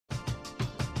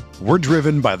We're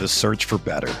driven by the search for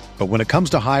better. But when it comes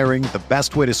to hiring, the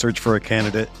best way to search for a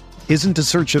candidate isn't to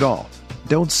search at all.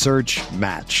 Don't search,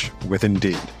 match with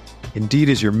Indeed. Indeed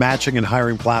is your matching and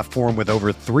hiring platform with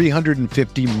over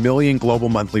 350 million global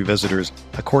monthly visitors,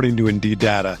 according to Indeed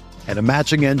data, and a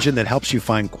matching engine that helps you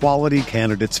find quality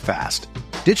candidates fast.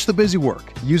 Ditch the busy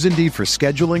work. Use Indeed for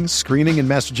scheduling, screening, and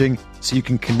messaging so you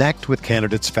can connect with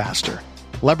candidates faster.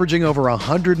 Leveraging over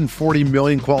 140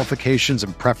 million qualifications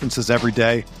and preferences every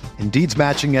day, Indeed's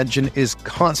matching engine is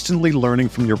constantly learning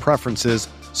from your preferences,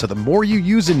 so the more you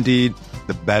use Indeed,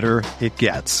 the better it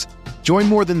gets. Join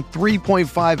more than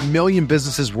 3.5 million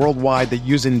businesses worldwide that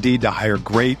use Indeed to hire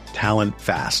great talent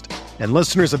fast. And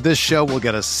listeners of this show will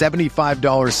get a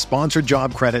 $75 sponsored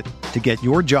job credit to get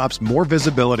your jobs more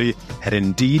visibility at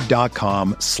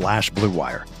Indeed.com/Blue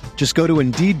Wire. Just go to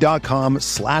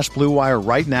Indeed.com/Blue Wire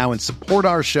right now and support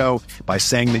our show by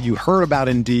saying that you heard about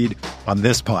Indeed on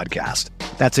this podcast.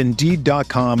 That's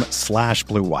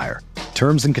Indeed.com/Blue Wire.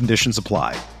 Terms and conditions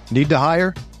apply. Need to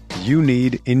hire? You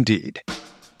need Indeed.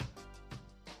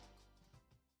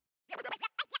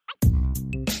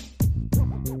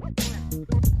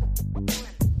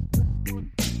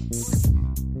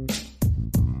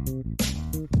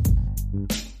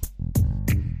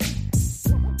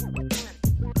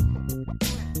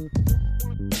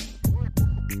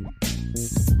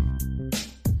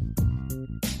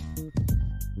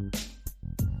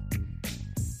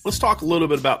 Let's talk a little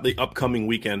bit about the upcoming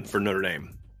weekend for Notre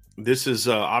Dame. This is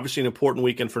obviously an important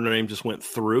weekend for Notre Dame. Just went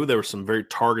through. There were some very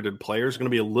targeted players. Going to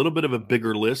be a little bit of a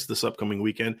bigger list this upcoming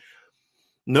weekend.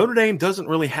 Notre Dame doesn't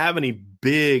really have any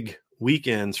big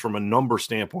weekends from a number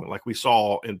standpoint like we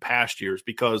saw in past years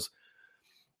because,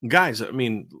 guys, I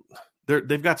mean,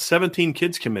 they've got 17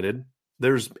 kids committed.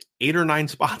 There's 8 or 9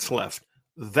 spots left.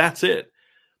 That's it.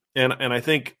 And I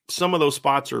think some of those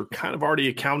spots are kind of already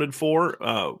accounted for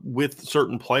with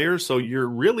certain players. So you're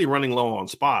really running low on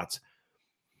spots.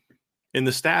 And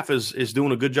the staff is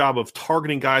doing a good job of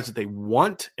targeting guys that they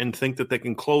want and think that they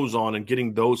can close on and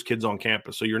getting those kids on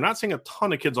campus. So you're not seeing a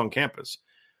ton of kids on campus.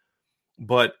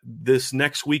 But this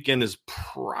next weekend is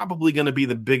probably going to be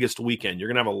the biggest weekend. You're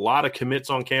going to have a lot of commits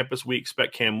on campus. We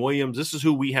expect Cam Williams. This is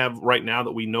who we have right now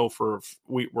that we know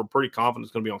we're pretty confident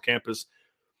is going to be on campus.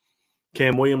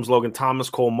 Cam Williams, Logan Thomas,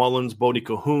 Cole Mullins, Bodie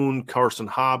Cahoon, Carson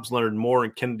Hobbs, Leonard Moore,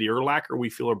 and Kennedy Urlacher. We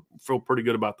feel pretty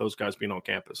good about those guys being on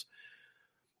campus.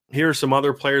 Here are some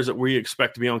other players that we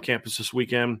expect to be on campus this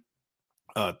weekend.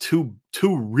 Two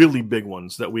really big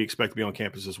ones that we expect to be on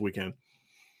campus this weekend.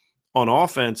 On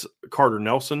offense, Carter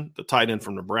Nelson, the tight end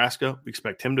from Nebraska. We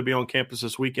expect him to be on campus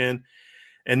this weekend.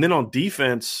 And then on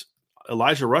defense,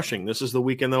 Elijah Rushing. This is the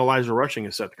weekend that Elijah Rushing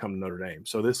is set to come to Notre Dame.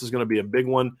 So this is going to be a big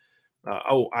one.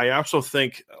 I also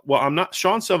think,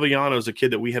 Sean Sevillano is a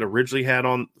kid that we had originally had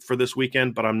on for this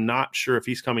weekend, but I'm not sure if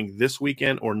he's coming this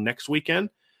weekend or next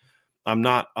weekend. I'm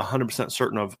not 100%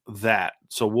 certain of that.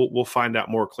 So we'll find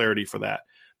out more clarity for that.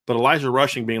 But Elijah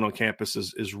Rushing being on campus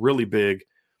is really big.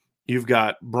 You've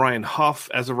got Brian Huff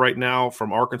as of right now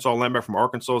from Arkansas, linebacker from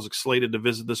Arkansas is slated to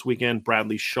visit this weekend.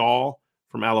 Bradley Shaw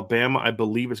from Alabama, I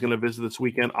believe, is going to visit this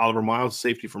weekend. Oliver Miles,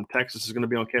 safety from Texas, is going to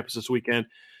be on campus this weekend.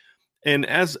 And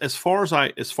as far as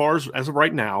of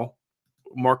right now,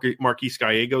 Marquise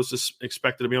Gallegos is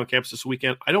expected to be on campus this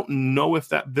weekend. I don't know if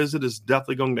that visit is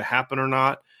definitely going to happen or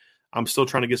not. I'm still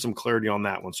trying to get some clarity on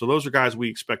that one. So those are guys we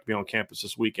expect to be on campus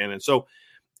this weekend. And so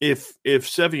if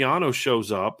Sevillano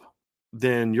shows up,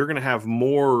 then you're going to have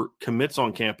more commits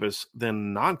on campus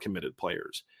than non-committed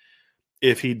players.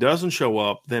 If he doesn't show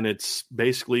up, then it's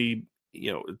basically,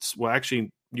 you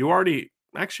already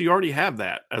have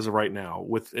that as of right now.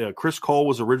 With Chris Cole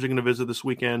was originally going to visit this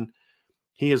weekend.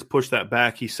 He has pushed that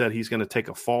back. He said he's going to take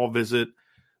a fall visit.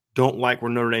 Don't like where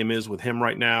Notre Dame is with him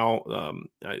right now.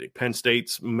 Penn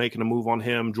State's making a move on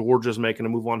him. Georgia's making a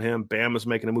move on him. Bama's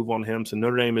making a move on him. So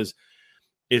Notre Dame is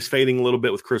fading a little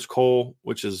bit with Chris Cole,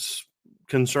 which is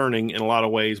concerning in a lot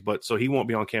of ways. But so he won't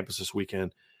be on campus this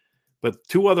weekend. But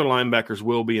 2 other linebackers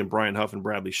will be in Brian Huff and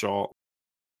Bradley Shaw.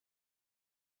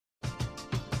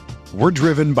 We're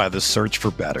driven by the search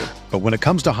for better. But when it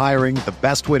comes to hiring, the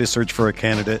best way to search for a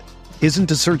candidate isn't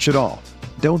to search at all.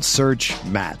 Don't search,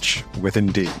 match with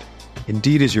Indeed.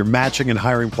 Indeed is your matching and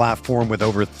hiring platform with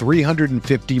over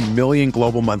 350 million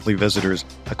global monthly visitors,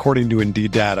 according to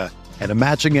Indeed data, and a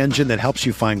matching engine that helps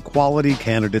you find quality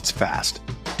candidates fast.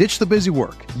 Ditch the busy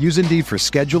work. Use Indeed for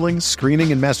scheduling,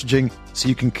 screening, and messaging so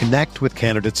you can connect with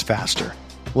candidates faster.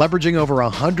 Leveraging over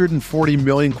 140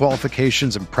 million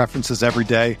qualifications and preferences every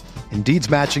day, Indeed's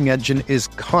matching engine is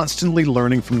constantly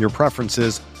learning from your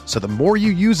preferences, so the more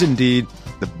you use Indeed,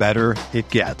 the better it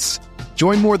gets.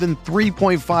 Join more than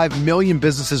 3.5 million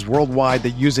businesses worldwide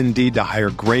that use Indeed to hire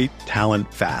great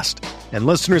talent fast. And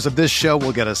listeners of this show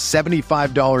will get a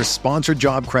 $75 sponsored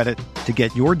job credit to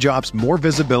get your jobs more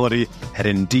visibility at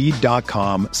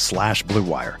Indeed.com/Blue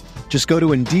Wire. Just go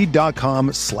to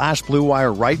Indeed.com/Blue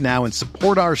Wire right now and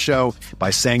support our show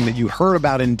by saying that you heard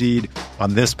about Indeed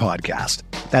on this podcast.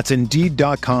 That's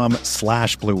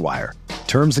Indeed.com/Blue Wire.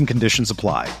 Terms and conditions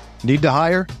apply. Need to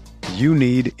hire? You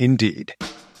need Indeed.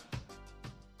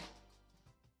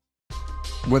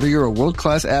 Whether you're a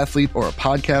world-class athlete or a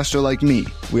podcaster like me,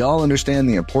 we all understand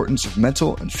the importance of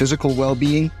mental and physical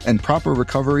well-being and proper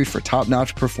recovery for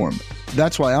top-notch performance.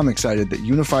 That's why I'm excited that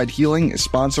Unified Healing is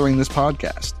sponsoring this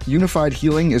podcast. Unified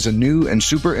Healing is a new and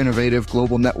super innovative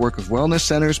global network of wellness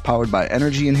centers powered by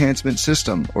Energy Enhancement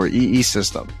System, or EE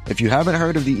System. If you haven't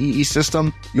heard of the EE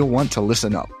System, you'll want to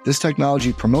listen up. This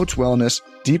technology promotes wellness,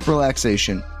 deep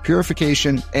relaxation,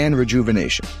 purification, and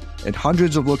rejuvenation. At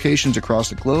hundreds of locations across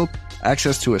the globe,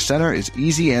 access to a center is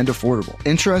easy and affordable.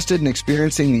 Interested in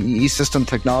experiencing the EE System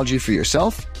technology for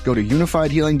yourself? Go to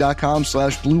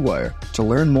unifiedhealing.com/Blue Wire to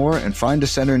learn more and find a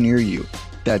center near you.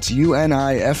 That's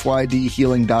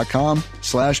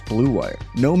UNIFYDhealing.com/Blue Wire.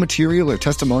 No material or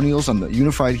testimonials on the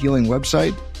Unified Healing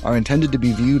website are intended to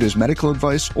be viewed as medical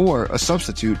advice or a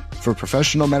substitute for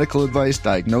professional medical advice,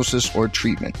 diagnosis, or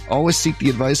treatment. Always seek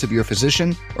the advice of your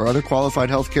physician or other qualified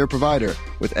healthcare provider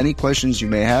with any questions you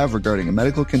may have regarding a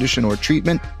medical condition or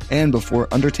treatment and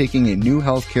before undertaking a new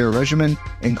healthcare regimen,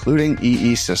 including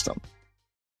EE System.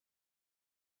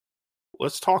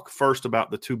 Let's talk first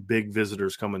about the two big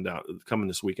visitors coming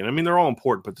this weekend. I mean, they're all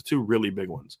important, but the two really big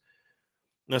ones.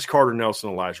 And that's Carter Nelson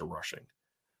and Elijah Rushing.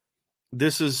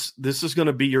 This is going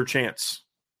to be your chance.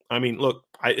 I mean, look,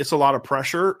 it's a lot of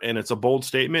pressure and it's a bold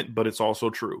statement, but it's also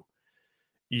true.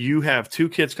 You have two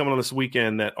kids coming on this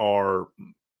weekend that are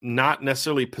not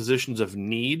necessarily positions of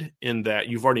need in that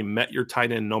you've already met your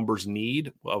tight end numbers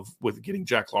need with getting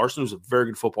Jack Larson, who's a very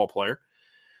good football player,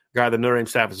 a guy the Notre Dame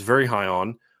staff is very high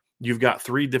on. You've got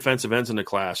three defensive ends in the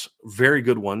class, very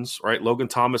good ones, right? Logan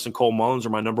Thomas and Cole Mullins are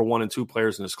my number 1 and 2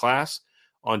 players in this class.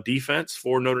 On defense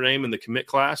for Notre Dame in the commit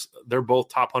class, they're both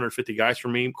top 150 guys for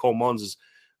me. Cole Mullins is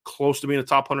close to being a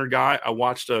top 100 guy. I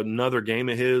watched another game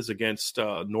of his against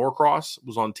Norcross. It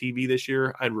was on TV this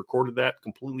year. I had recorded that,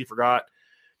 completely forgot.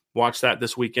 Watched that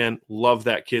this weekend. Love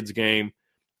that kid's game.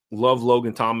 Love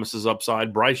Logan Thomas's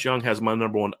upside. Bryce Young has my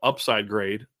number 1 upside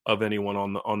grade of anyone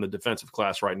on the defensive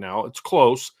class right now. It's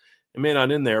close. It may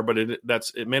not end there, but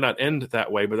it may not end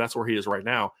that way, but that's where he is right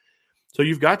now. So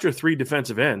you've got your three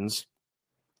defensive ends.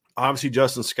 Obviously,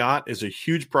 Justin Scott is a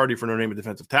huge priority for Notre Dame at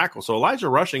defensive tackle. So Elijah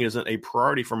Rushing isn't a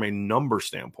priority from a number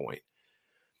standpoint.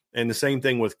 And the same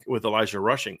thing with Elijah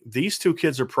Rushing. These two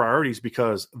kids are priorities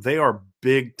because they are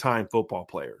big-time football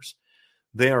players.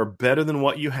 They are better than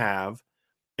what you have,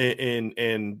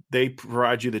 and they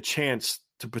provide you the chance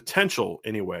to potential,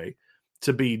 anyway,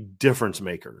 to be difference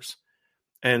makers.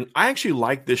 And I actually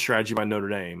like this strategy by Notre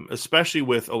Dame, especially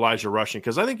with Elijah Rushing,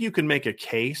 because I think you can make a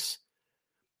case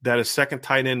that a second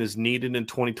tight end is needed in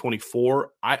 2024.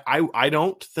 I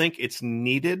don't think it's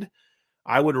needed.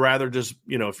 I would rather just,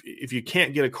 if you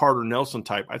can't get a Carter Nelson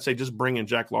type, I'd say just bring in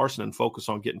Jack Larson and focus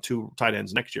on getting two tight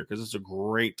ends next year because it's a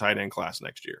great tight end class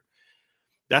next year.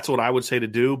 That's what I would say to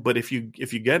do. But if you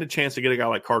get a chance to get a guy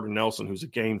like Carter Nelson, who's a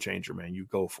game changer, man, you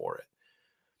go for it.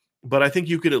 But I think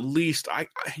you could at least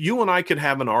you and I could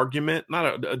have an argument,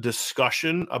 not a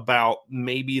discussion about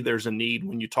maybe there's a need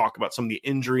when you talk about some of the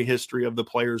injury history of the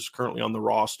players currently on the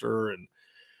roster and,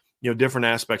 different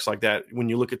aspects like that. When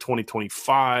you look at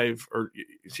 2025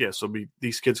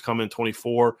 these kids come in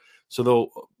 24, so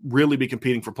they'll really be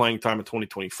competing for playing time in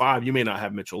 2025. You may not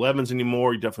have Mitchell Evans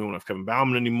anymore. You definitely won't have Kevin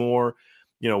Bauman anymore.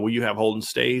 Will you have Holden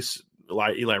Stace,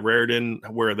 Eli Raridan?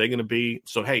 Where are they going to be?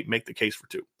 So, hey, make the case for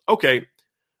two. Okay.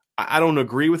 I don't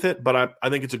agree with it, but I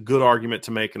think it's a good argument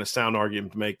to make and a sound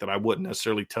argument to make that I wouldn't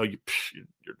necessarily tell you,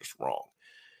 you're just wrong.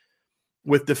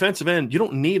 With defensive end, you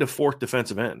don't need a fourth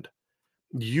defensive end.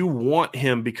 You want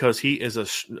him because he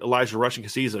is Elijah Rushing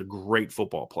because he's a great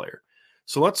football player.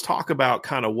 So let's talk about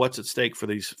kind of what's at stake for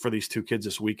these two kids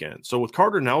this weekend. So with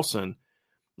Carter Nelson,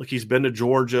 look, he's been to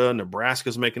Georgia.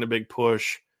 Nebraska's making a big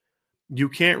push. You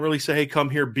can't really say, hey, come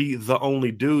here, be the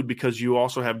only dude, because you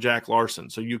also have Jack Larson.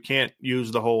 So you can't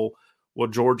use the whole,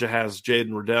 Georgia has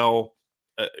Jaden Riddell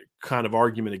kind of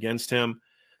argument against him.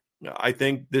 I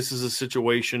think this is a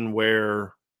situation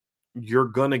where you're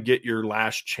going to get your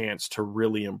last chance to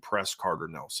really impress Carter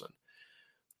Nelson.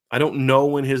 I don't know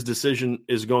when his decision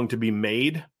is going to be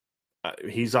made.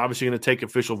 He's obviously going to take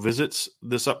official visits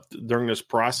during this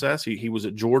process. He was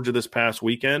at Georgia this past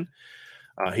weekend.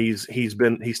 He's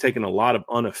taken a lot of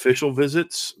unofficial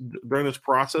visits during this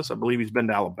process. I believe he's been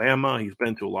to Alabama. He's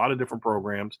been to a lot of different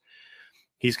programs.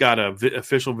 He's got a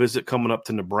official visit coming up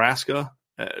to Nebraska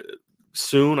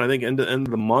soon. I think end of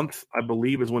the month, I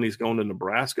believe, is when he's going to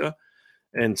Nebraska.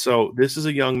 And so this is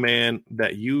a young man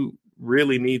that you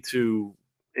really need to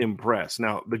impress.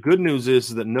 Now, the good news is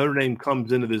that Notre Dame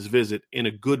comes into this visit in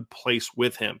a good place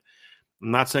with him.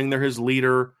 I'm not saying they're his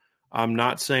leader. I'm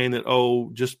not saying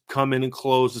that, just come in and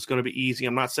close. It's going to be easy.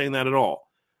 I'm not saying that at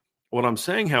all. What I'm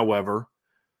saying, however,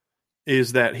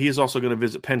 is that he is also going to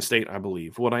visit Penn State, I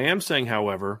believe. What I am saying,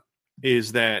 however,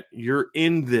 is that you're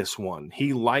in this one.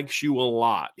 He likes you a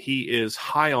lot. He is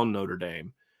high on Notre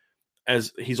Dame,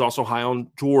 as he's also high on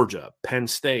Georgia, Penn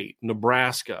State,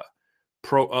 Nebraska,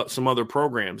 some other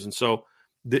programs. And so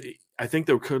I think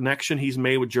the connection he's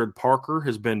made with Jared Parker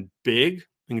has been big. I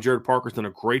think Jared Parker's done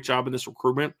a great job in this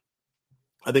recruitment.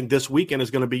 I think this weekend is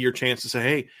going to be your chance to say,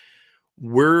 hey,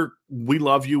 we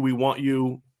love you. We want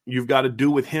you. You've got to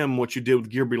do with him what you did with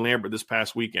Gilbert Lambert this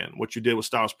past weekend, what you did with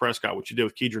Styles Prescott, what you did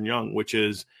with Kedron Young, which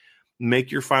is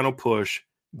make your final push,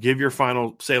 give your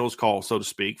final sales call, so to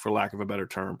speak, for lack of a better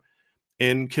term,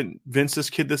 and convince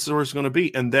this kid this is where it's going to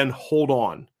be, and then hold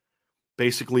on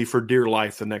basically for dear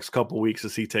life the next couple of weeks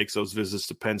as he takes those visits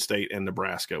to Penn State and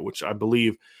Nebraska, which I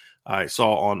believe I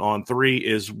saw on 3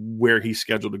 is where he's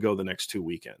scheduled to go the next 2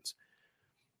 weekends.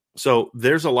 So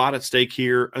there's a lot at stake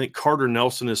here. I think Carter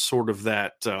Nelson is sort of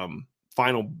that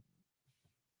final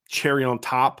cherry on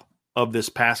top of this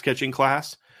pass-catching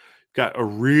class. Got a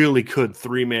really good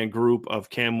 3-man group of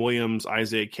Cam Williams,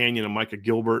 Isaiah Canyon, and Micah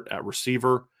Gilbert at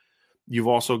receiver. You've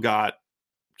also got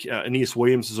Aeneas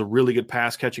Williams is a really good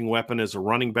pass-catching weapon as a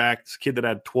running back. This kid that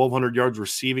had 1,200 yards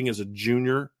receiving as a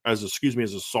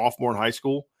sophomore in high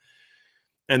school.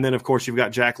 And then, of course, you've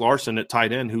got Jack Larson at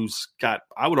tight end, who's got,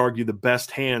 I would argue, the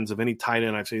best hands of any tight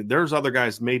end I've seen. There's other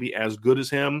guys maybe as good as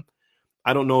him.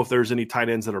 I don't know if there's any tight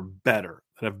ends that are better,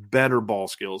 that have better ball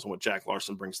skills than what Jack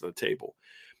Larson brings to the table.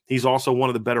 He's also one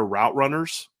of the better route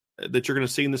runners that you're going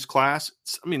to see in this class.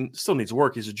 I mean, still needs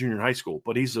work. He's a junior in high school,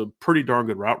 but he's a pretty darn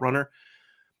good route runner.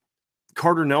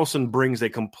 Carter Nelson brings a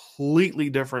completely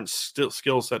different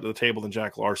skill set to the table than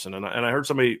Jack Larson. And I heard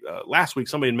somebody last week,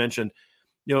 somebody had mentioned,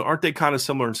 aren't they kind of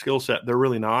similar in skill set? They're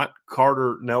really not.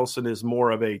 Carter Nelson is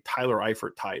more of a Tyler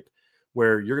Eifert type,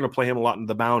 where you're going to play him a lot in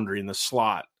the boundary, in the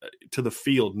slot, to the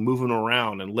field, moving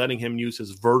around and letting him use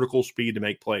his vertical speed to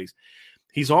make plays.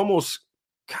 He's almost,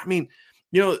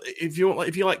 if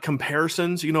you like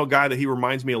comparisons, a guy that he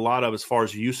reminds me a lot of as far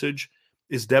as usage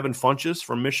is Devin Funchess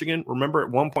from Michigan. Remember,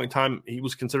 at one point in time, he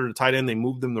was considered a tight end. They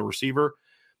moved him to receiver.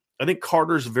 I think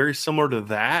Carter's very similar to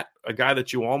that, a guy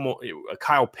that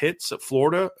Kyle Pitts at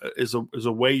Florida is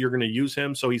a way you're going to use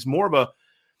him. So he's more of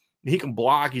he can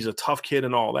block, he's a tough kid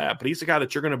and all that, but he's a guy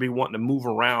that you're going to be wanting to move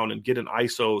around and get in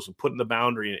ISOs and put in the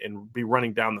boundary and be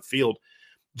running down the field.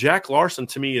 Jack Larson,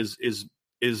 to me, is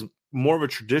more of a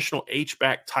traditional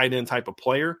H-back tight end type of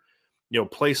player.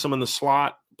 Play some in the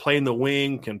slot, play in the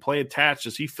wing, can play attached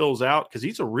as he fills out, because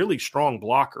he's a really strong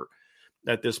blocker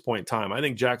at this point in time. I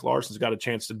think Jack Larson's got a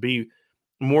chance to be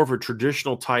more of a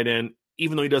traditional tight end,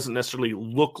 even though he doesn't necessarily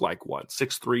look like one.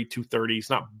 6'3", 230. He's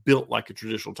not built like a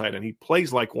traditional tight end. He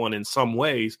plays like one in some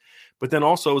ways, but then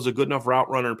also is a good enough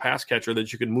route runner and pass catcher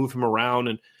that you can move him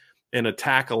around and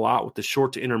attack a lot with the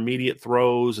short to intermediate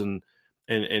throws and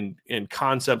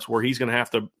concepts where he's going to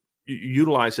have to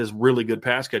utilize his really good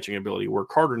pass catching ability, where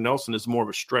Carter Nelson is more of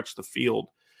a stretch the field,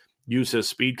 use his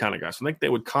speed kind of guy. So I think they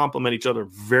would complement each other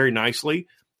very nicely.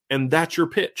 And that's your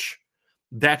pitch.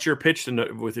 That's your pitch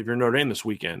if you're Notre Dame this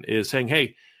weekend, is saying,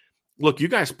 hey, look, you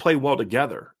guys play well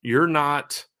together. You're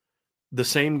not the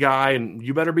same guy and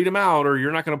you better beat him out or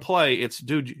you're not going to play. It's,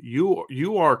 dude,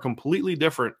 you are completely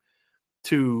different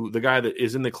to the guy that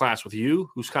is in the class with you,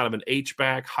 who's kind of an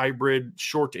H-back hybrid,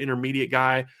 short to intermediate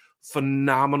guy,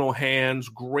 phenomenal hands,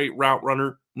 great route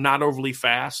runner, not overly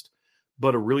fast,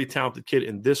 but a really talented kid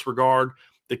in this regard.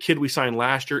 The kid we signed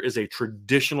last year is a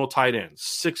traditional tight end,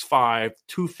 6'5",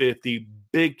 250,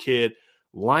 big kid,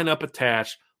 line up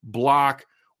attached, block,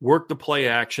 work the play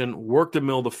action, work the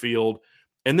middle of the field.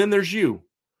 And then there's you,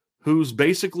 who's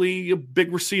basically a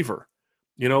big receiver.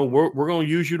 We're going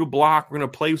to use you to block. We're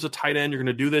going to play as a tight end. You're going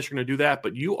to do this. You're going to do that.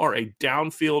 But you are a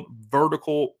downfield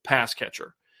vertical pass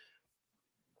catcher.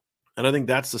 And I think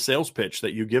that's the sales pitch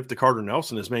that you give to Carter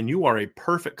Nelson is, man, you are a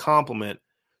perfect complement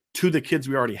to the kids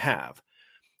we already have.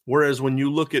 Whereas when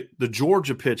you look at the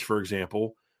Georgia pitch, for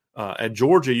example, at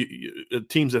Georgia,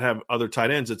 teams that have other tight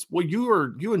ends, it's, well, you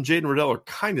and Jaden Riddell are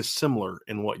kind of similar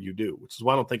in what you do, which is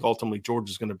why I don't think ultimately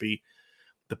Georgia is going to be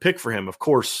the pick for him. Of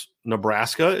course,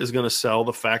 Nebraska is going to sell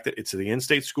the fact that it's the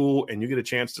in-state school and you get a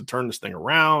chance to turn this thing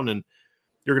around and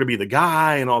you're going to be the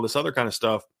guy and all this other kind of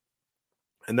stuff.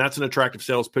 And that's an attractive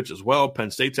sales pitch as well.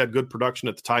 Penn State's had good production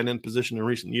at the tight end position in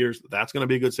recent years. That's going to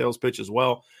be a good sales pitch as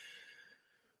well.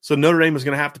 So Notre Dame is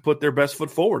going to have to put their best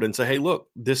foot forward and say, hey, look,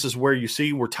 this is where you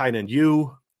see we're tight end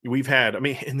you. We've had,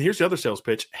 and here's the other sales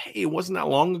pitch. Hey, it wasn't that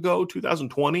long ago,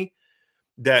 2020,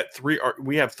 that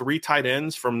we have 3 tight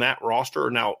ends from that roster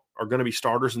are going to be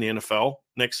starters in the NFL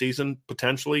next season,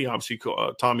 potentially. Obviously,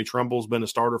 Tommy Tremble's been a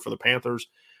starter for the Panthers.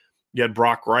 You had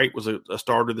Brock Wright was a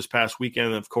starter this past weekend.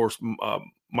 And, of course,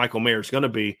 Michael Mayer's going to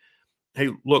be. Hey,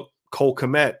 look, Cole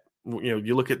Kmet,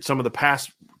 you look at some of the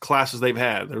past classes they've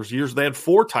had. There's years they had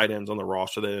 4 tight ends on the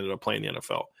roster that ended up playing the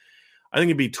NFL. I think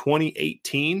it'd be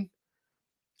 2018,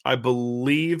 I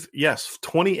believe. Yes,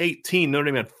 2018, Notre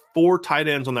Dame had 4 tight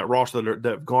ends on that roster that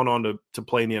have gone on to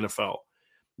play in the NFL.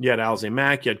 You had Alize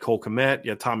Mack, you had Cole Kmet,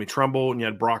 you had Tommy Tremble, and you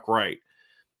had Brock Wright.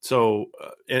 So,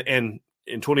 and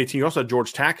in 2018, you also had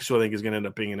George Tackett, who I think is going to end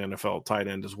up being an NFL tight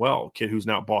end as well, a kid who's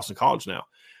now at Boston College now.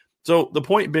 So the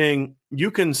point being,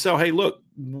 you can sell, hey, look,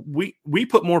 we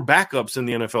put more backups in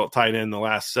the NFL tight end in the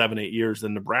last 7-8 years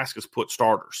than Nebraska's put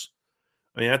starters.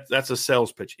 That's a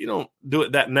sales pitch. You don't do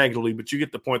it that negatively, but you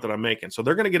get the point that I'm making. So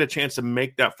they're going to get a chance to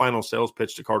make that final sales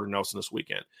pitch to Carter Nelson this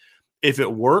weekend. If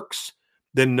it works,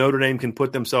 then Notre Dame can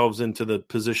put themselves into the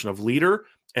position of leader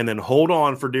and then hold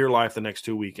on for dear life the next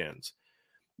 2 weekends.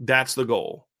 That's the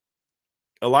goal.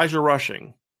 Elijah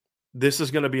Rushing, this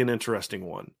is going to be an interesting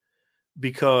one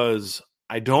because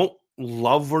I don't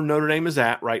love where Notre Dame is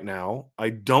at right now. I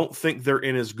don't think they're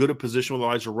in as good a position with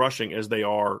Elijah Rushing as they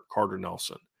are Carter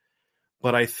Nelson.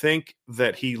 But I think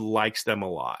that he likes them a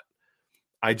lot.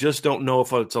 I just don't know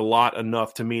if it's a lot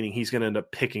enough to meaning he's going to end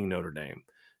up picking Notre Dame.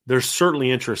 There's certainly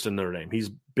interest in Notre Dame. He's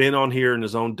been on here in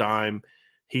his own dime.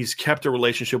 He's kept a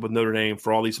relationship with Notre Dame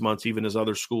for all these months, even as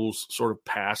other schools sort of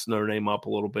passed Notre Dame up a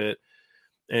little bit.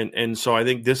 And so I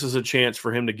think this is a chance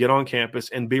for him to get on campus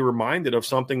and be reminded of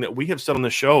something that we have said on the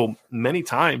show many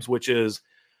times, which is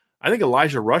I think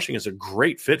Elijah Rushing is a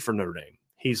great fit for Notre Dame.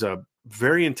 He's a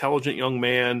very intelligent young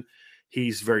man.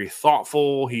 He's very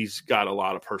thoughtful. He's got a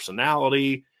lot of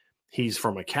personality. He's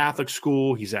from a Catholic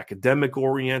school. He's academic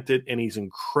oriented, and he's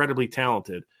incredibly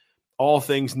talented. All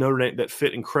things Notre Dame that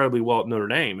fit incredibly well at Notre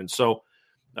Dame. And so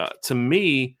to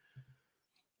me,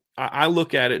 I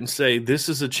look at it and say, this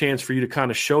is a chance for you to kind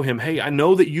of show him, hey, I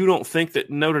know that you don't think that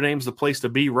Notre Dame's the place to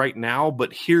be right now,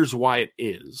 but here's why it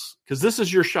is. Because this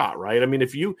is your shot, right? I mean,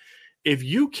 if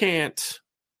you can't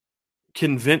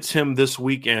convince him this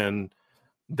weekend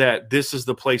that this is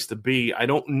the place to be, I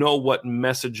don't know what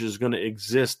message is going to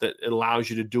exist that allows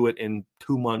you to do it in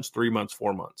 2 months, 3 months,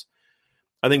 4 months.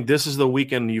 I think this is the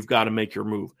weekend you've got to make your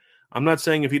move. I'm not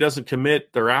saying if he doesn't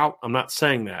commit, they're out. I'm not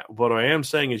saying that. What I am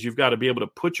saying is you've got to be able to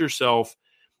put yourself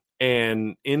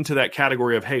and into that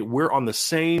category of, hey, we're on the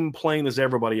same plane as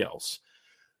everybody else.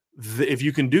 If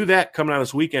you can do that coming out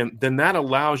this weekend, then that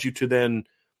allows you to then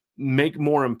make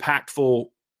more impactful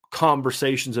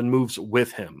conversations and moves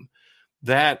with him.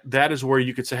 That is where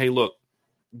you could say, hey, look,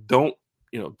 don't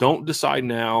decide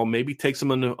now. Maybe take some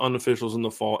unofficials in the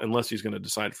fall, unless he's going to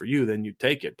decide for you, then you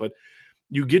take it. But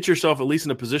you get yourself at least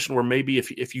in a position where maybe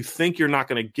if you think you're not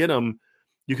going to get him,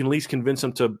 you can at least convince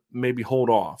him to maybe hold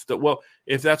off. That, well,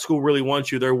 if that school really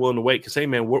wants you, they're willing to wait because, hey,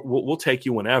 man, we'll take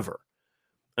you whenever.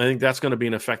 I think that's going to be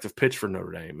an effective pitch for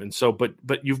Notre Dame. And so, but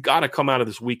you've got to come out of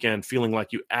this weekend feeling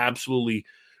like you absolutely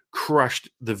crushed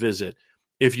the visit.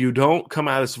 If you don't come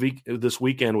out of this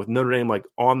weekend with Notre Dame like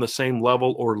on the same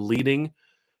level or leading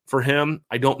for him,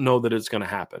 I don't know that it's going to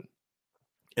happen.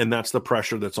 And that's the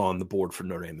pressure that's on the board for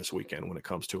Notre Dame this weekend when it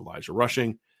comes to Elijah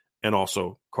Rushing and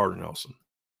also Carter Nelson.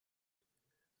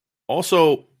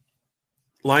 Also,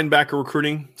 linebacker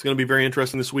recruiting is going to be very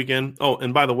interesting this weekend. Oh,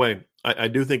 and by the way, I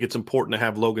do think it's important to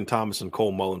have Logan Thomas and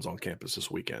Cole Mullins on campus this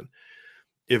weekend.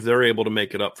 If they're able to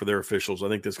make it up for their officials, I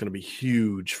think that's going to be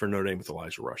huge for Notre Dame with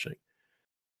Elijah Rushing.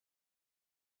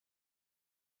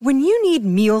 When you need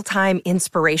mealtime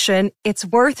inspiration, it's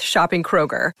worth shopping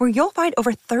Kroger, where you'll find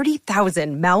over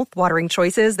 30,000 mouth-watering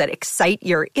choices that excite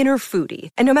your inner foodie.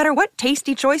 And no matter what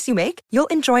tasty choice you make, you'll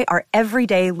enjoy our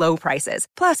everyday low prices,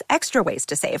 plus extra ways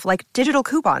to save, like digital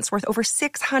coupons worth over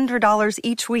 $600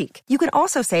 each week. You can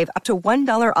also save up to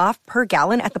 $1 off per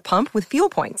gallon at the pump with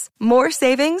fuel points. More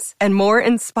savings and more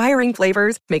inspiring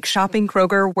flavors make shopping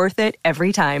Kroger worth it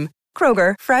every time.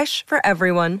 Kroger, fresh for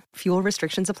everyone. Fuel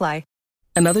restrictions apply.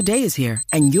 Another day is here,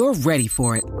 and you're ready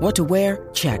for it. What to wear?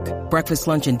 Check. Breakfast,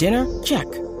 lunch, and dinner? Check.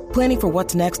 Planning for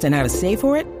what's next and how to save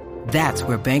for it? That's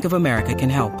where Bank of America can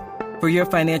help. For your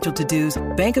financial to-dos,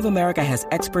 Bank of America has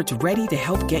experts ready to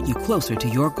help get you closer to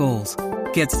your goals.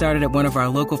 Get started at one of our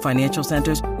local financial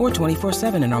centers or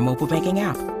 24/7 in our mobile banking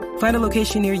app. Find a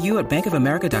location near you at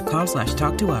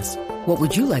bankofamerica.com/talktous. What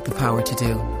would you like the power to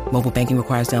do? Mobile banking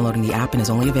requires downloading the app and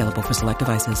is only available for select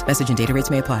devices. Message and data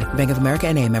rates may apply. Bank of America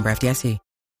N.A., member FDIC.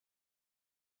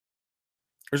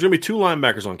 There's going to be two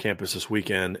linebackers on campus this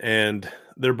weekend, and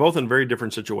they're both in very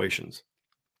different situations.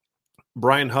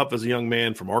 Brian Huff is a young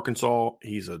man from Arkansas.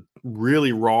 He's a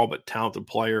really raw but talented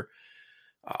player.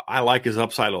 I like his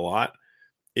upside a lot.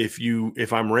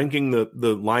 If I'm ranking the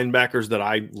linebackers that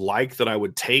I like, that I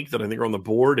would take, that I think are on the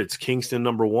board, it's Kingston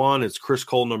number 1, it's Chris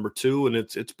Cole number 2, and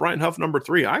it's Brian Huff number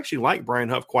 3. I actually like Brian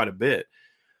Huff quite a bit.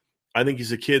 I think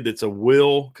he's a kid that's a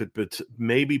will, could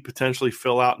maybe potentially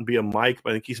fill out and be a Mike, but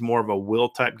I think he's more of a will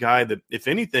type guy that, if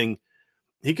anything,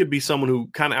 he could be someone who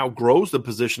kind of outgrows the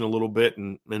position a little bit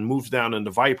and moves down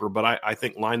into Viper. But I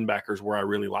think linebacker is where I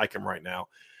really like him right now.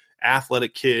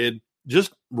 Athletic kid,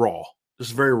 just raw,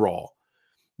 just very raw.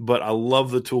 But I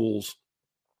love the tools.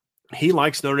 He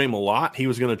likes Notre Dame a lot. He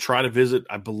was going to try to visit,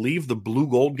 I believe, the Blue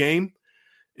Gold game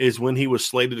is when he was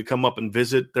slated to come up and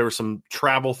visit. There were some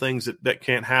travel things that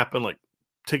can't happen, like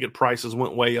ticket prices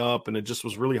went way up, and it just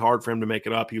was really hard for him to make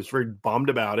it up. He was very bummed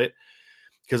about it,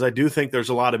 because I do think there's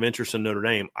a lot of interest in Notre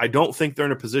Dame. I don't think they're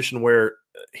in a position where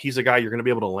he's a guy you're going to be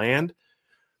able to land.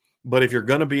 But if you're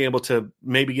going to be able to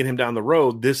maybe get him down the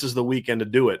road, this is the weekend to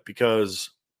do it, because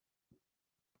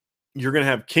you're going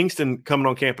to have Kingston coming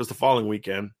on campus the following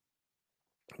weekend.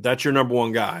 That's your number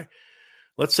 1 guy.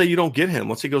 Let's say you don't get him.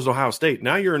 Let's say he goes to Ohio State.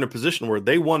 Now you're in a position where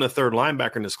they want a third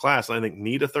linebacker in this class, and I think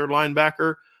need a third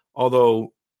linebacker,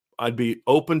 although I'd be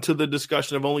open to the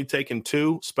discussion of only taking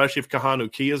 2, especially if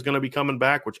Kahanu Kia is going to be coming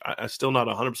back, which I'm still not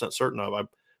 100% certain of. I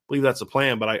believe that's the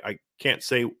plan, but I can't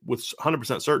say with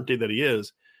 100% certainty that he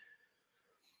is.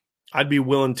 I'd be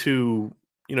willing to,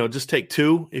 just take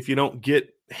 2 if you don't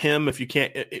get him. If you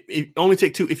can't, only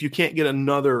take 2 if you can't get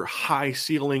another high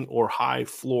ceiling or high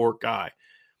floor guy.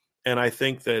 And I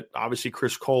think that obviously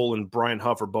Chris Cole and Brian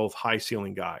Huff are both high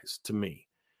ceiling guys to me.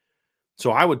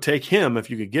 So I would take him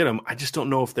if you could get him. I just don't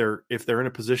know if they're in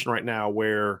a position right now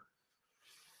where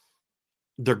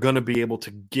they're going to be able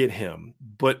to get him.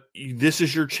 But this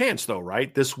is your chance, though,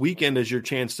 right? This weekend is your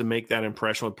chance to make that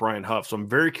impression with Brian Huff. So I'm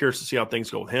very curious to see how things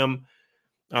go with him.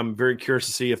 I'm very curious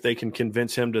to see if they can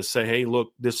convince him to say, hey,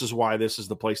 look, this is why this is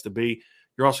the place to be.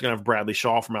 You're also going to have Bradley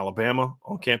Shaw from Alabama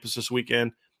on campus this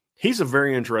weekend. He's a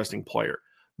very interesting player.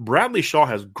 Bradley Shaw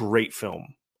has great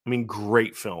film.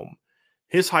 Great film.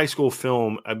 His high school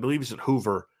film, I believe it's at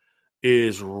Hoover,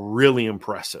 is really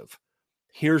impressive.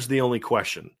 Here's the only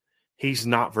question. He's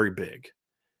not very big.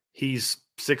 He's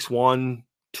 6'1",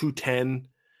 210,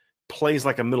 plays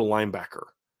like a middle linebacker.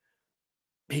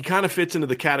 He kind of fits into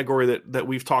the category that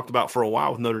we've talked about for a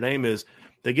while with Notre Dame, is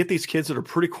they get these kids that are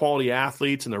pretty quality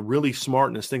athletes and they're really smart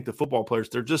and distinctive football players.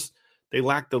 They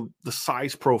lack the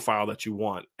size profile that you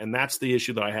want. And that's the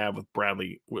issue that I have with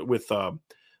Bradley, with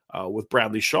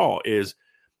Bradley Shaw is,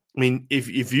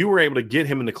 if you were able to get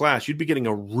him in the class, you'd be getting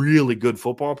a really good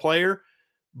football player,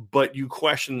 but you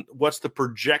question what's the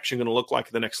projection going to look like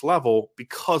at the next level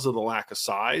because of the lack of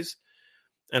size.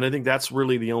 And I think that's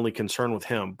really the only concern with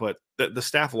him. But the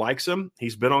staff likes him.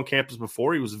 He's been on campus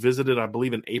before. He was visited, I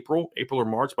believe, in April or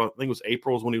March, but I think it was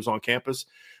April is when he was on campus.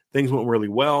 Things went really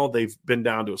well. They've been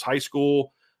down to his high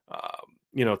school,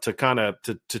 to kind of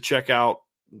to check out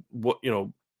what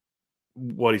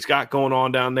he's got going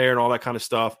on down there and all that kind of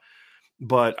stuff.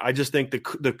 But I just think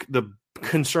the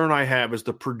concern I have is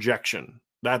the projection.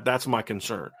 That's my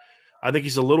concern. I think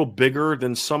he's a little bigger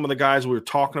than some of the guys we were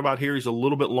talking about here. He's a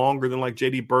little bit longer than like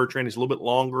J.D. Bertrand. He's a little bit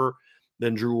longer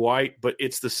than Drew White, but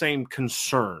it's the same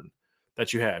concern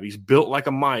that you have. He's built like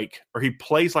a Mike, or he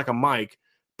plays like a Mike,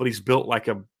 but he's built like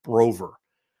a Rover.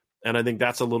 And I think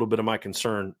that's a little bit of my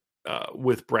concern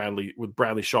with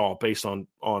Bradley Shaw based on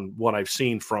what I've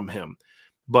seen from him.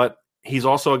 But he's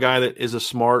also a guy that is a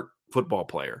smart football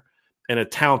player and a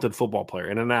talented football player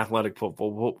and an athletic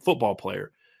football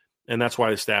player. And that's why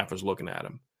the staff is looking at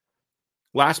him.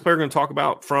 Last player we're going to talk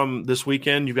about from this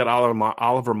weekend, you've got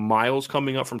Oliver Miles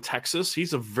coming up from Texas.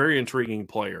 He's a very intriguing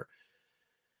player.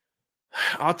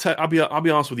 I'll be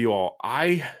honest with you all.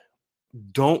 I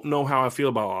don't know how I feel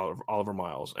about Oliver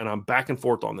Miles, and I'm back and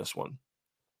forth on this one.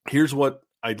 Here's what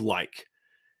I'd like.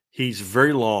 He's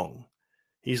very long.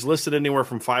 He's listed anywhere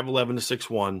from 5'11 to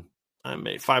 6'1.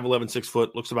 5'11", 6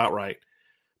 foot, looks about right.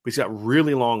 But he's got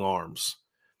really long arms.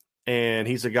 And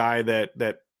he's a guy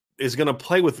that is going to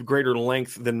play with greater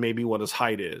length than maybe what his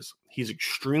height is. He's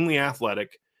extremely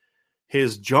athletic.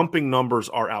 His jumping numbers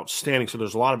are outstanding, so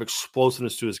there's a lot of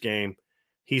explosiveness to his game.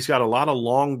 He's got a lot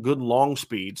of good long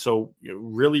speed, so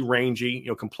really rangy.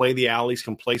 Can play the alleys,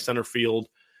 can play center field,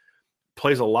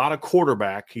 plays a lot of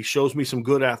quarterback. He shows me some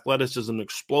good athleticism and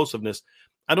explosiveness.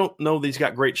 I don't know that he's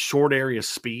got great short area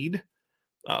speed,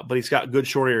 but he's got good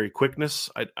short area quickness.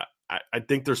 I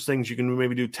think there's things you can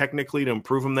maybe do technically to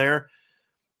improve him there.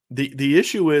 The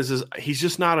issue is he's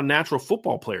just not a natural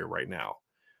football player right now.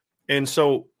 And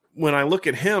so when I look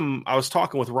at him, I was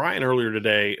talking with Ryan earlier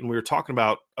today, and we were talking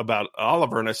about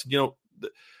Oliver, and I said,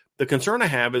 the concern I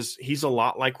have is he's a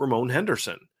lot like Ramon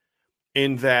Henderson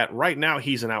in that right now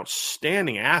he's an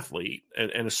outstanding athlete,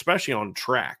 and especially on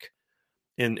track.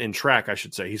 In track, I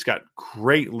should say. He's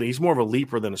more of a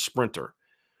leaper than a sprinter.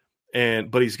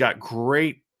 But he's got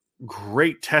great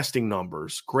testing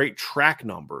numbers, great track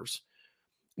numbers,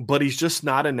 but he's just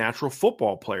not a natural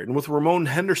football player. And with Ramon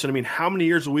Henderson, I mean, how many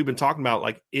years have we been talking about,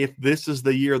 like, if this is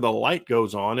the year the light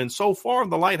goes on? And so far,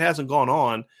 the light hasn't gone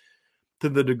on to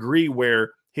the degree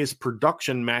where his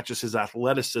production matches his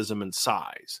athleticism and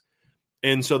size.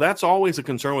 And so that's always a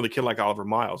concern with a kid like Oliver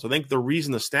Miles. I think the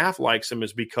reason the staff likes him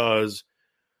is because,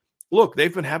 look,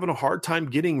 they've been having a hard time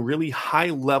getting really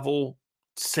high-level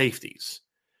safeties.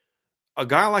 A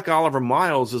guy like Oliver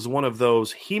Miles is one of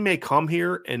those, he may come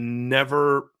here and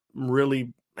never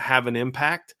really have an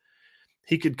impact.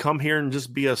 He could come here and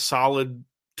just be a solid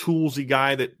toolsy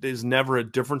guy that is never a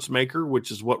difference maker, which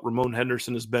is what Ramon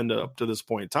Henderson has been up to this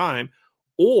point in time.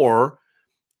 Or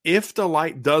if the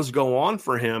light does go on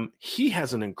for him, he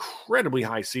has an incredibly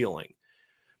high ceiling.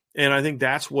 And I think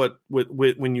that's what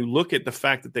when you look at the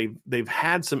fact that they've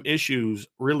had some issues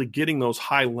really getting those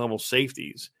high-level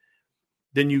safeties,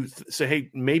 then you say, hey,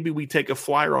 maybe we take a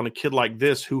flyer on a kid like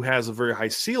this who has a very high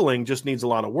ceiling, just needs a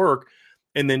lot of work,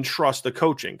 and then trust the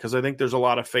coaching. Because I think there's a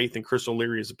lot of faith in Chris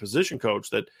O'Leary as a position coach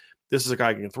that this is a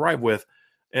guy I can thrive with.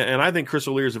 And I think Chris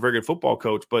O'Leary is a very good football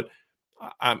coach, but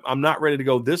I'm not ready to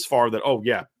go this far that, oh,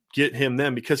 yeah, get him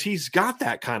then, because he's got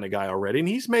that kind of guy already. And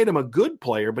he's made him a good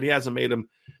player, but he hasn't made him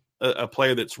a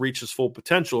player that's reached his full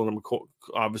potential. And I'm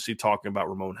obviously talking about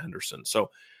Ramon Henderson. So,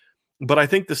 but I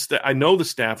think I know the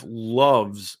staff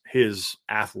loves his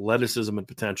athleticism and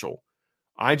potential.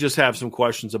 I just have some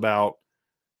questions about,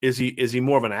 is he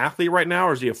more of an athlete right now,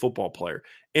 or is he a football player?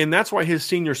 And that's why his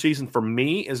senior season for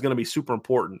me is going to be super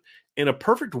important. In a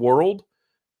perfect world,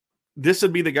 this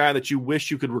would be the guy that you wish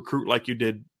you could recruit like you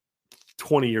did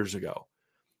 20 years ago,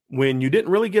 when you didn't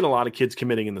really get a lot of kids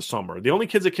committing in the summer. The only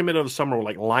kids that committed in the summer were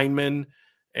like linemen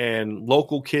and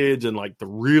local kids and like the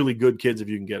really good kids if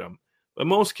you can get them. But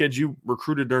most kids you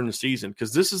recruited during the season,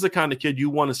 because this is the kind of kid you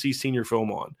want to see senior film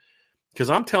on. Because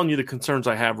I'm telling you the concerns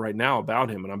I have right now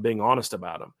about him, and I'm being honest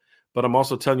about him. But I'm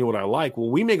also telling you what I like. Well,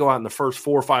 we may go out in the first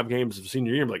 4 or 5 games of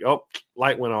senior year and be like, oh,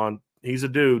 light went on. He's a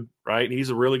dude, right? He's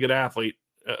a really good athlete.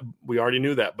 We already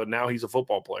knew that, but now he's a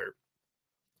football player.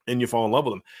 And you fall in love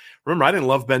with him. Remember, I didn't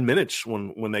love Ben Minich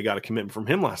when they got a commitment from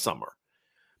him last summer.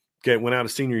 Okay, went out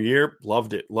of senior year,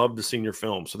 loved it, loved the senior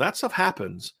film. So that stuff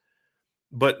happens.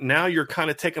 But now you're kind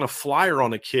of taking a flyer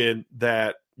on a kid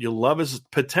that you love his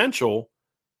potential,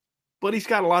 but he's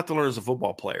got a lot to learn as a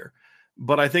football player.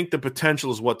 But I think the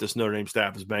potential is what this Notre Dame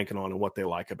staff is banking on and what they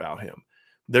like about him.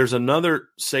 There's another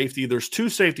safety. There's 2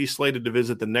 safeties slated to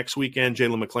visit the next weekend,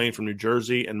 Jalen McClain from New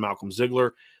Jersey and Malcolm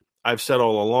Ziegler. I've said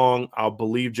all along, I'll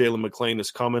believe Jalen McClain is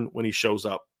coming when he shows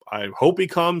up. I hope he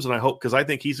comes, and I hope, because I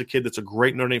think he's a kid that's a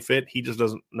great Notre Dame fit. He just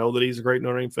doesn't know that he's a great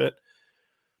Notre Dame fit.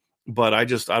 But I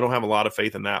don't have a lot of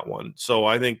faith in that one. So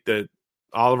I think that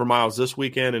Oliver Miles this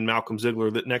weekend and Malcolm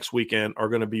Ziegler that next weekend are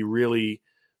going to be really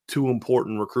 2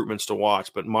 important recruitments to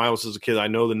watch. But Miles is a kid I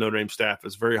know the Notre Dame staff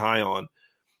is very high on.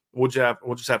 We'll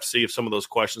just have to see if some of those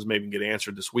questions maybe get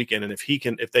answered this weekend, and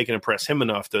if they can impress him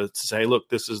enough to say, look,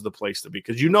 this is the place to be,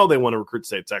 because they want to recruit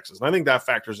State of Texas, and I think that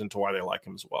factors into why they like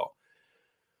him as well.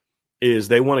 Is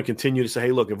they want to continue to say,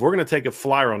 hey, look, if we're going to take a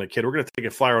flyer on a kid, we're going to take a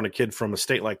flyer on a kid from a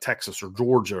state like Texas or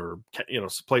Georgia or a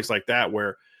place like that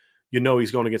where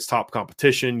he's going against top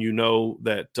competition,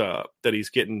 that he's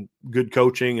getting good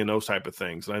coaching and those type of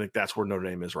things, and I think that's where Notre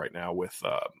Dame is right now with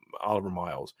Oliver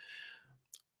Miles.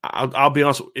 I'll be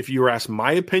honest, if you were asked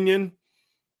my opinion,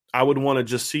 I would want to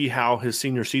just see how his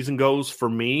senior season goes for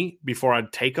me before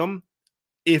I'd take him.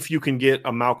 If you can get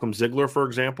a Malcolm Ziegler, for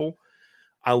example.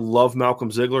 I love Malcolm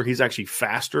Ziegler. He's actually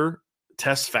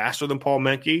tests faster than Paul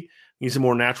Menke. He's a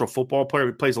more natural football player.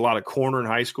 He plays a lot of corner in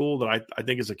high school that I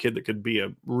think is a kid that could be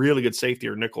a really good safety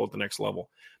or nickel at the next level.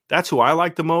 That's who I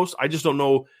like the most. I just don't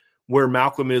know where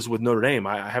Malcolm is with Notre Dame.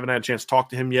 I haven't had a chance to talk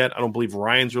to him yet. I don't believe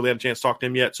Ryan's really had a chance to talk to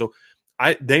him yet. So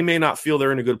they may not feel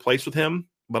they're in a good place with him,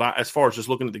 but as far as just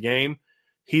looking at the game,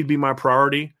 he'd be my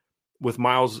priority, with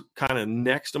Miles kind of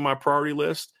next on my priority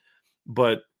list.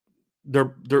 But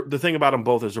the thing about them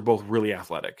both is they're both really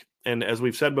athletic. And as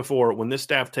we've said before, when this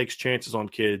staff takes chances on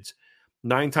kids,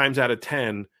 9 times out of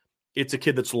 10, it's a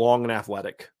kid that's long and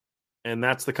athletic. And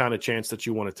that's the kind of chance that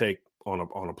you want to take on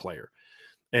a player.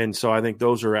 And so I think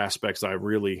those are aspects I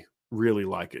really, really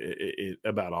like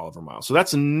about Oliver Miles. So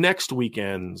that's next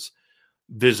weekend's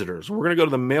visitors. We're going to go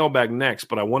to the mailbag next,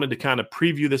 but I wanted to kind of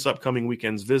preview this upcoming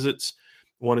weekend's visits.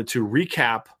 Wanted to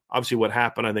recap, obviously, what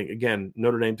happened. I think, again,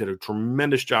 Notre Dame did a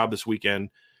tremendous job this weekend.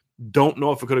 Don't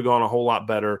know if it could have gone a whole lot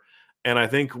better. And I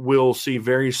think we'll see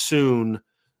very soon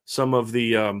some of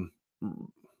the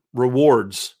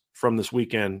rewards from this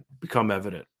weekend become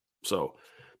evident. So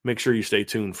make sure you stay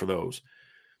tuned for those.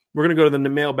 We're going to go to the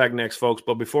mailbag next, folks.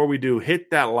 But before we do, hit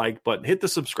that like button, hit the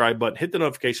subscribe button, hit the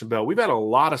notification bell. We've had a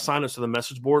lot of signups to the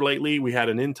message board lately. We had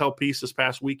an intel piece this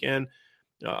past weekend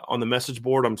on the message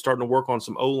board. I'm starting to work on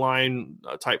some O-line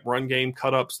type run game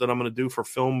cut-ups that I'm going to do for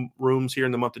film rooms here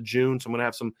in the month of June. So I'm going to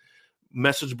have some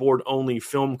message board only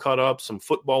film cut-ups, some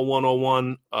football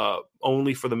 101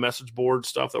 only for the message board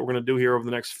stuff that we're going to do here over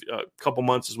the next couple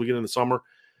months as we get into the summer.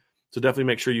 So definitely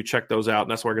make sure you check those out.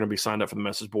 And that's why we're going to be signed up for the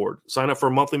message board. Sign up for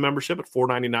a monthly membership at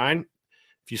 $4.99.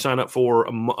 If you sign up for,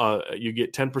 you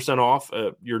get 10% off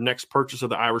your next purchase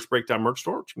of the Irish Breakdown merch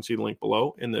store, which you can see the link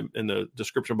below in the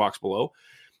description box below.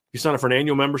 If you sign up for an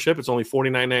annual membership, it's only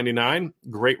 $49.99.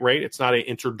 Great rate. It's not an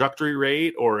introductory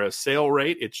rate or a sale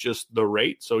rate. It's just the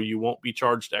rate. So you won't be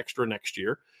charged extra next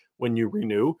year when you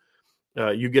renew.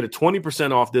 You get a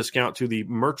 20% off discount to the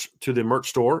merch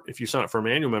store if you sign up for an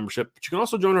annual membership. But you can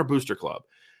also join our booster club.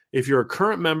 If you're a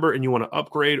current member and you want to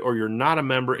upgrade, or you're not a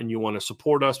member and you want to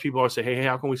support us, people always say, hey,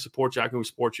 how can we support you? How can we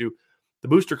support you? The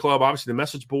Booster Club, obviously the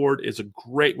message board, is a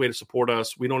great way to support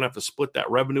us. We don't have to split that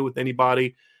revenue with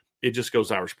anybody. It just goes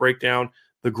to Irish Breakdown.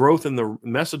 The growth in the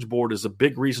message board is a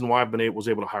big reason why I was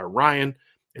able to hire Ryan.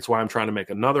 It's why I'm trying to make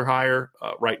another hire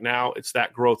right now. It's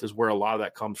that growth is where a lot of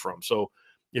that comes from. So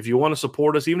if you want to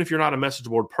support us, even if you're not a message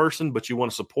board person, but you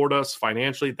want to support us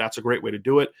financially, that's a great way to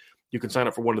do it. You can sign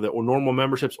up for one of the normal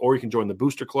memberships, or you can join the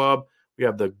Booster Club. We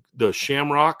have the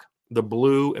Shamrock, the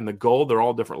Blue, and the Gold. They're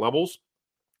all different levels.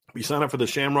 If you sign up for the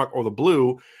Shamrock or the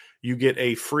Blue, you get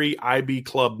a free IB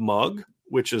Club mug,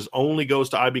 which only goes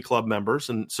to IB Club members,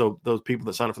 and so those people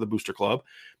that sign up for the Booster Club.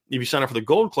 If you sign up for the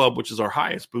Gold Club, which is our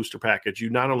highest booster package, you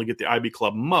not only get the IB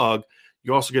Club mug,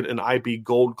 you also get an IB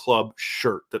Gold Club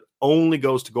shirt that only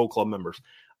goes to Gold Club members.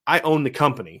 I own the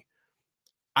company.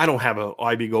 I don't have an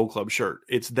IB Gold Club shirt.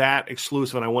 It's that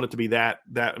exclusive, and I want it to be that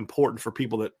important for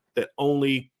people that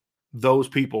only those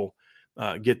people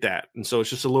get that. And so it's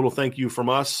just a little thank you from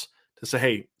us to say,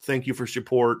 hey, thank you for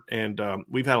support. And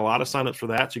we've had a lot of signups for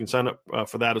that. So you can sign up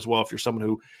for that as well. If you're someone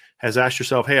who has asked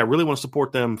yourself, hey, I really want to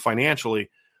support them financially,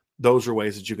 those are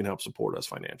ways that you can help support us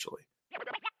financially.